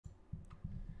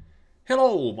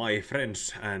Hello, my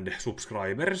friends and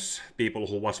subscribers, people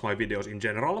who watch my videos in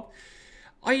general.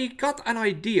 I got an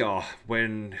idea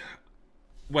when...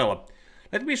 Well,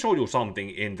 let me show you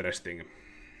something interesting.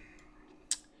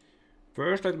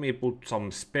 First, let me put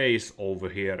some space over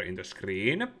here in the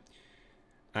screen.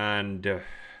 And...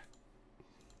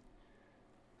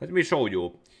 let me show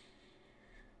you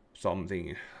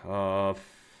something.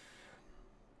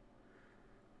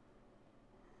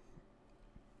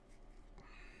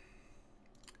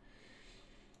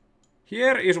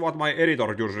 Here is what my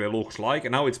editor usually looks like.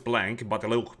 Now it's blank, but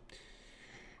look.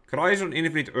 Horizon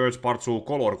Infinite Earth Part 2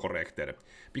 color corrected.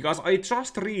 Because I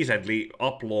just recently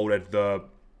uploaded the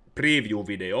preview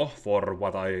video for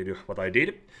what I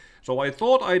did. So I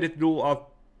thought I'd do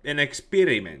an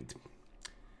experiment.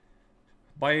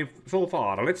 So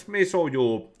far, let me show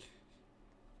you.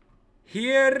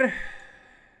 Here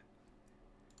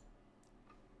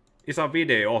is a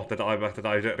video that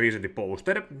I recently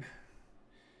posted.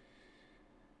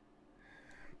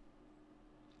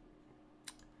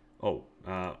 Oh,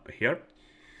 here.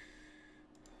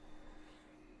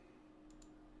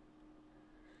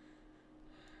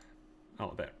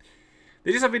 Oh, there.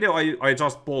 This is a video I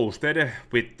just posted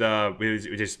with which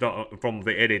is from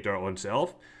the editor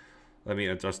himself. Let me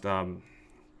just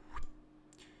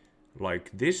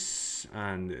like this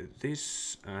and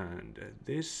this and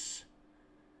this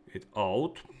it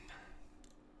out.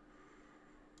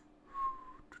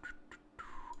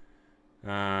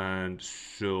 And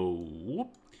so.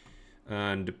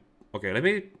 And okay, let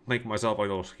me make myself a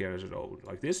little here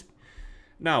like this.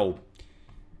 Now,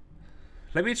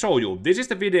 let me show you. This is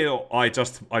the video I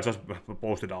just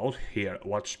posted out here.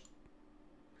 Watch.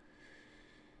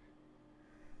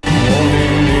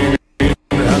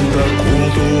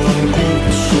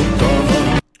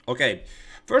 Okay,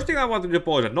 first thing I wanted to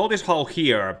point out. Notice how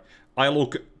here I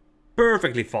look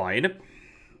perfectly fine.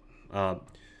 Let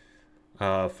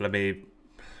me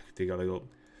take a little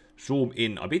zoom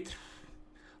in a bit.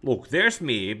 Look, there's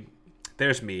me.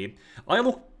 There's me. I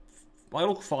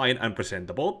look fine and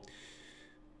presentable.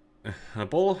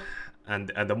 And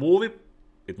the movie,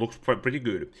 it looks pretty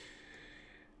good.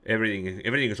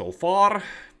 Everything so far,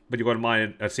 but you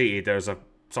can see there's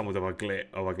somewhat of a glare,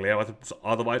 but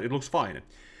otherwise it looks fine.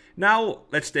 Now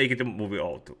let's take the movie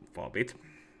out for a bit,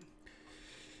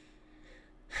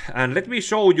 and let me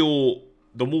show you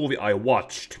the movie I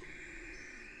watched.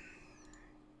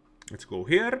 Let's go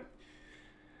here.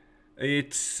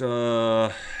 It's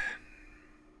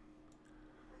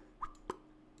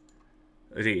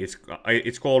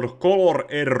it's called color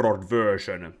errored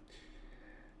version.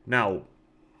 Now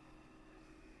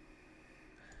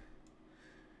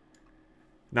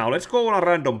let's go on a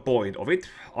random point of it.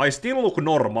 I still look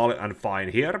normal and fine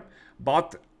here,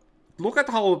 but look at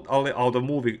how the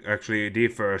movie actually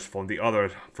differs from the other.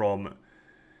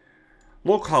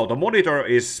 Look how the monitor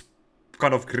is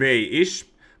kind of grayish,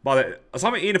 but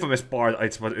some infamous part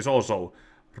is also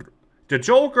the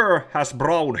Joker has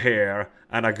brown hair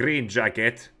and a green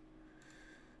jacket,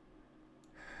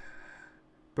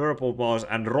 purple mouse,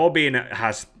 and Robin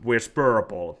wears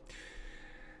purple.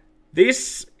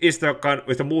 This is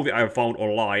the movie I found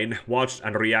online, watched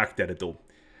and reacted to,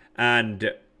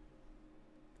 and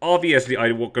obviously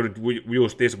I was going to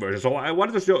use this version. So I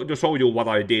wanted to show you what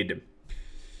I did.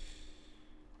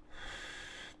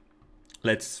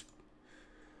 Let's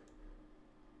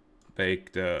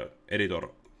make the editor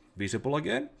visible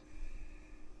again.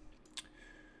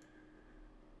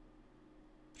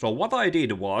 So what I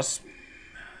did was,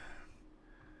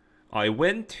 I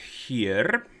went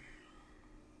here,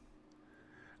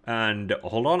 and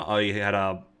hold on, I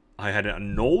had a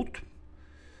note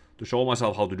to show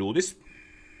myself how to do this.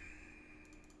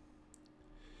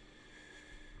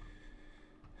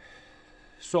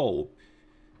 So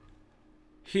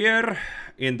here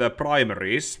in the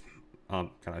primaries, can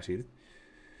I see it?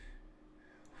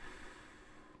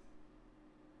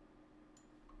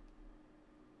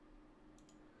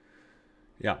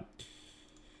 Yeah.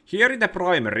 Here in the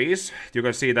primaries, you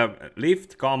can see the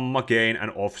lift, gamma, gain, and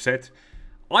offset.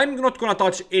 I'm not gonna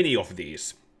touch any of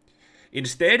these.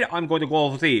 Instead, I'm going to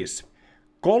go for these.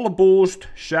 Color boost,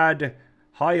 shade,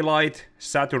 highlight,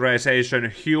 saturation,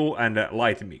 hue, and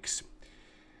light mix.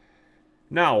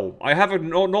 Now, I have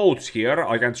notes here,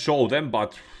 I can't show them,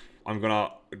 but I'm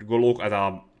gonna go look at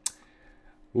a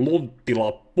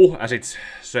lunttilappu, as it's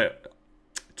a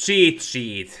cheat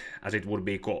sheet, as it would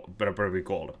be probably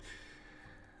called.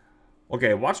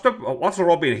 Okay, what's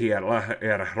Robin here?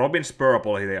 Robin's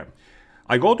purple here.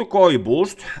 I go to Koi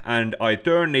Boost and I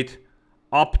turn it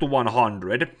up to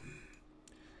 100.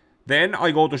 Then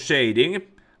I go to shading.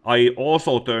 I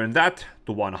also turn that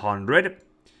to 100.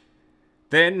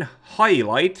 Then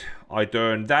highlight, I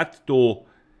turn that to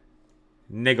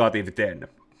 -10.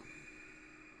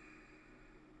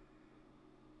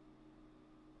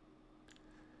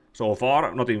 So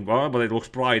far, nothing wrong, but it looks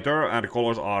brighter and the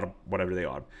colors are whatever they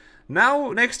are.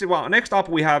 Now, next up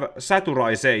we have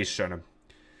saturation.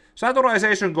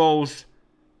 Saturation goes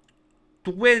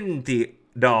 20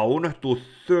 down to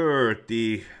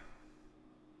 30.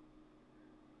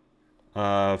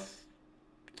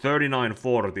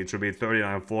 3940. It should be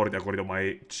 3940 according to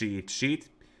my cheat sheet.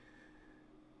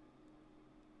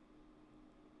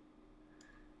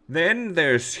 Then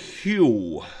there's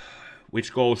hue,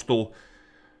 which goes to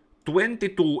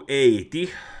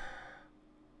 2280.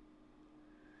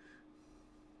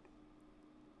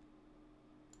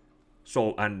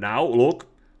 So, and now, look,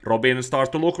 Robin starts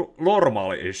to look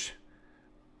normal-ish.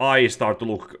 I start to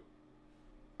look...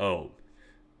 Oh.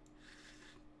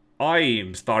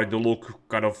 I'm starting to look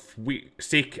kind of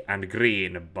sick and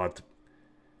green, but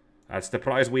that's the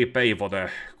price we pay for the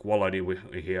quality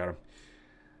here.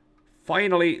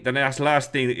 Finally, the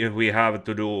last thing we have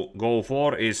to go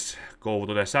for is go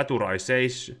to the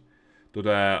saturation, to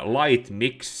the light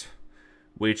mix,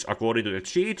 which according to the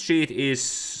cheat sheet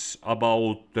is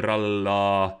about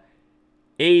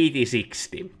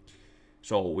 80-60.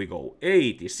 So we go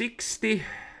 80-60.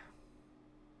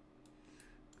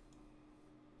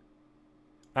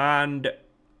 And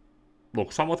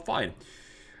looks somewhat fine.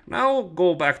 Now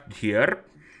go back here.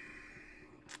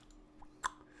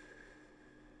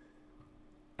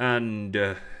 And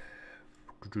the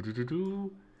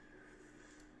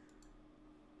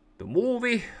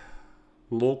movie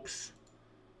looks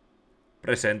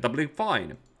presentably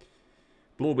fine.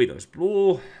 Blue Beetle is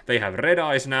blue. They have red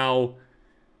eyes now.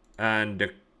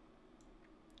 And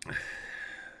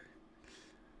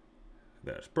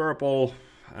there's purple.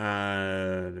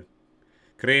 And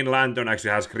Green Lantern actually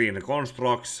has green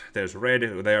constructs. There's red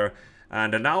there.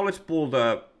 And now let's pull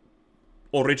the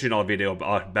original video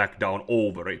back down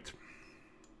over it.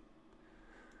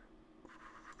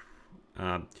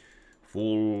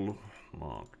 Full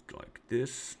marked like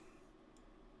this.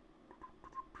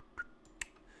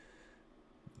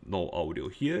 No audio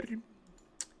here.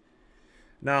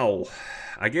 Now,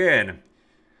 again,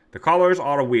 the colors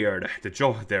are weird.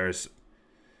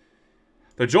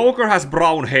 The Joker has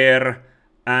brown hair,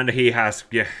 and he has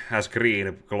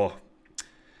green glow,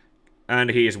 and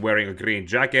he is wearing a green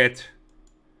jacket.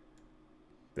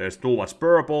 There's too much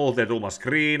purple, there's too much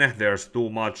green, there's too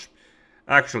much,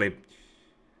 actually,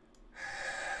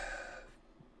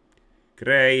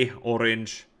 gray,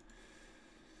 orange,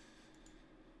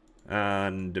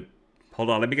 and hold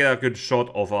on, let me get a good shot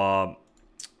of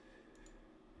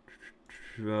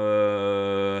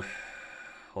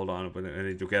hold on, I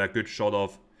need to get a good shot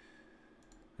of.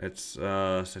 Let's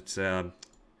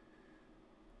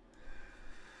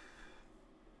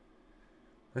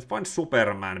find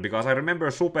Superman, because I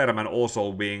remember Superman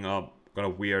also being kind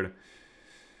of weird.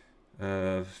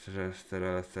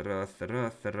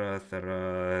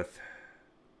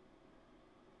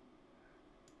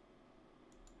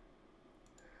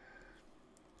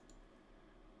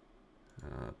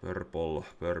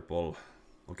 Purple.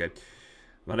 Okay.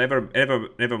 But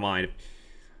never mind.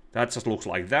 That just looks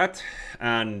like that.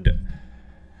 And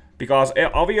because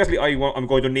obviously I'm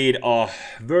going to need a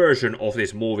version of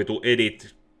this movie to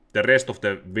edit the rest of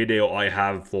the video I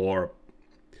have for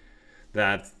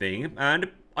that thing. And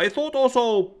I thought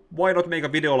also, why not make a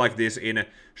video like this in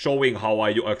showing how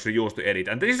I actually used to edit.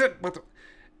 And this is but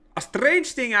a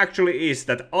strange thing actually is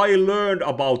that I learned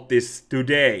about this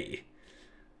today,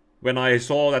 when I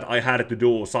saw that I had to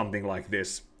do something like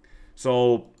this.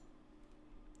 So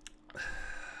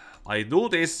I do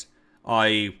this,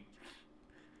 I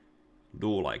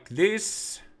do like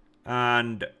this,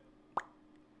 and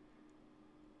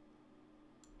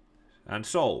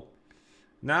so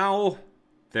now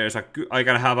there's I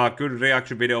can have a good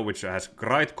reaction video which has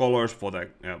bright colors for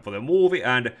the movie,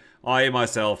 and I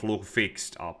myself look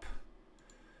fixed up.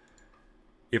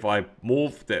 If I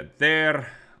move there,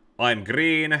 I'm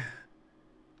green.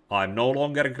 I'm no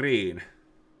longer green.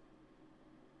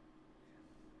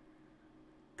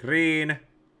 Green,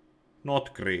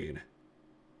 not green.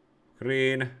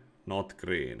 Green, not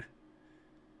green.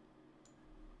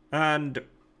 And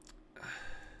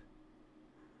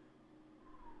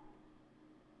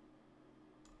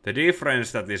the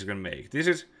difference that this can make. This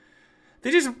is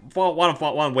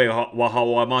one way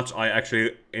how much I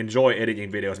actually enjoy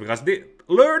editing videos, because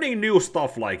learning new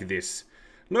stuff like this,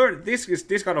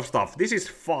 this kind of stuff, this is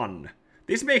fun.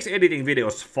 This makes editing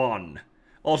videos fun.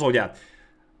 Also, yeah.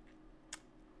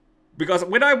 because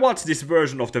when I watched this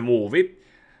version of the movie,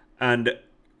 and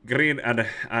green and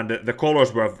the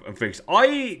colors were fixed,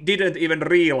 I didn't even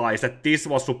realize that this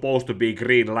was supposed to be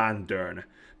Green Lantern,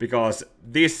 because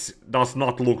this does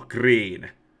not look green.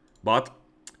 But,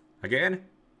 again,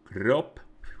 crop,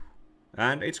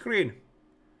 and it's green.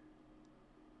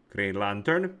 Green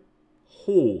Lantern,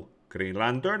 who? Green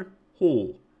Lantern,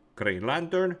 who? Green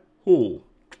Lantern, who?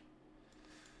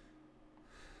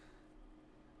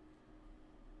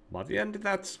 But at the end,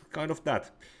 that's kind of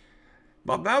that.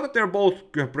 But now that they're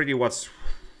both pretty much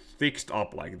fixed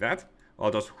up like that, I'll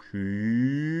just...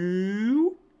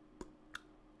 And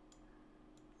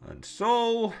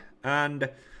so... And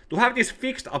to have this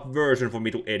fixed up version for me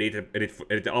to edit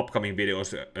the upcoming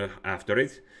videos after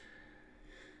it.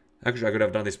 Actually, I could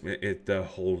have done this, the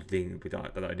whole thing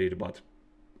that I did, but...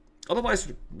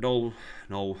 Otherwise, no,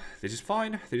 this is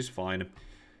fine, this is fine.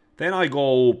 Then I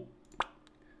go...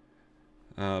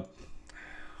 now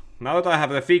that I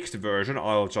have the fixed version,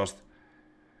 I'll just...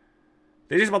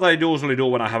 This is what I usually do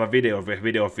when I have a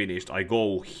video finished. I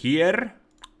go here.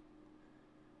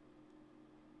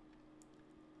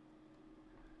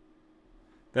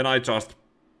 Then I just...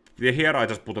 Here I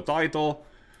just put a title.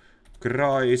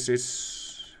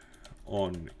 Crisis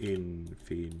on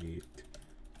Infinite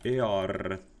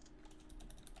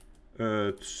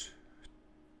Earths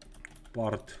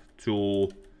Part 2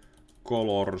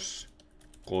 Colors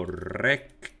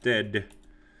Corrected,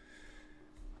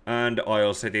 and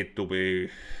I'll set it to be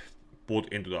put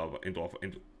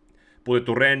put it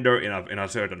to render in a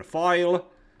certain file.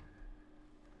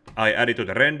 I add it to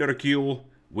the render queue,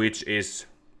 which is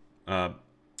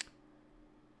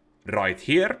right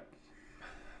here,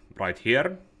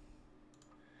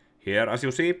 here as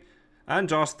you see, and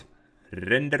just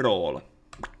render all.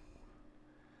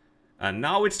 And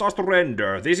now it starts to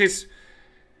render. This is...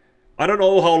 I don't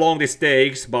know how long this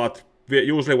takes, but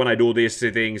usually when I do these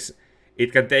things,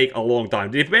 it can take a long time.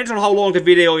 It depends on how long the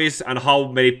video is and how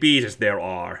many pieces there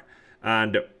are.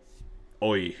 And...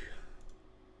 Oi.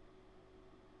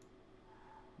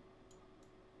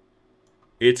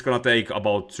 It's gonna take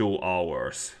about 2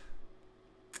 hours.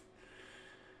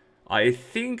 I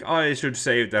think I should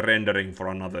save the rendering for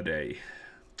another day.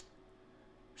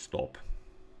 Stop.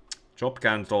 Job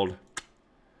cancelled.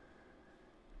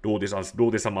 Do this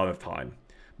some other time.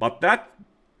 But that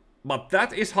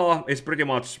is how it's pretty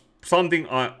much something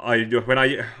I do when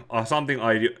I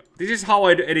this is how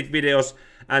I edit videos,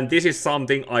 and this is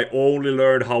something I only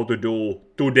learned how to do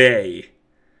today.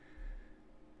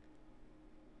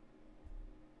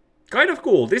 Kind of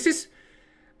cool. This is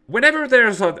whenever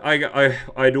there's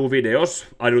I do videos,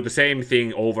 I do the same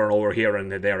thing over and over here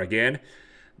and there again.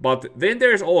 But then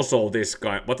there's also this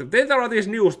kind, but then there are this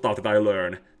new stuff that I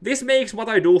learn. This makes what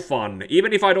I do fun.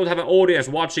 Even if I don't have an audience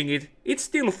watching it, it's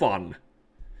still fun.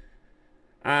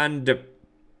 And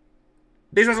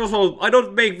this is also, I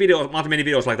don't make videos, not many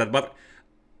videos like that, but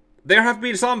there have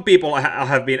been some people I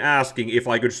have been asking if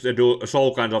I could do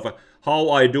show kind of how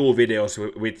I do videos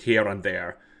with here and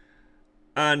there.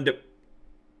 And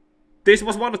this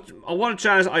was one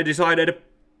chance I decided,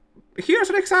 here's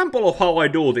an example of how I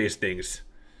do these things.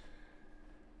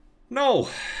 No.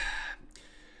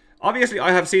 Obviously,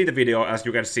 I have seen the video, as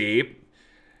you can see.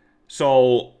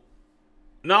 So,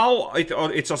 now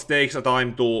it just takes a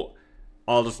time to...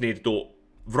 I'll just need to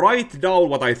write down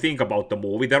what I think about the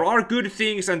movie. There are good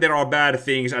things and there are bad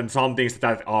things, and some things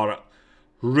that are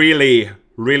really,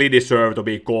 really deserve to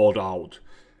be called out.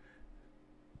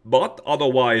 But,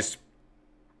 otherwise,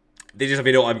 this is a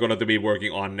video I'm going to be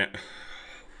working on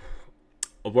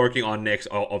next,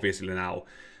 obviously now.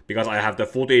 Because I have the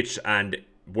footage and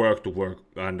work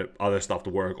and other stuff to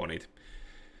work on it.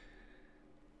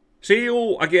 See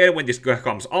you again when this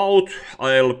comes out.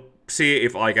 I'll see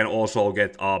if I can also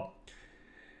get up.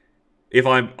 I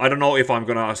don't know if I'm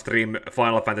gonna stream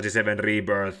Final Fantasy VII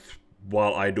Rebirth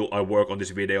while I work on this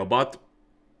video, but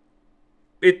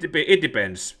it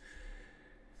depends.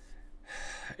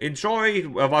 Enjoy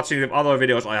watching the other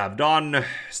videos I have done.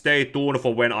 Stay tuned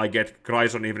for when I get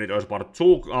Crisis on Infinite Earths Part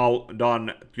 2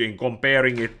 done, in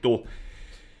comparing it to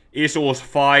issues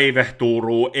 5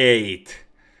 to 8.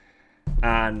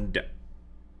 And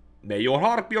may your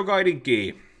heart be your guiding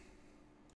key.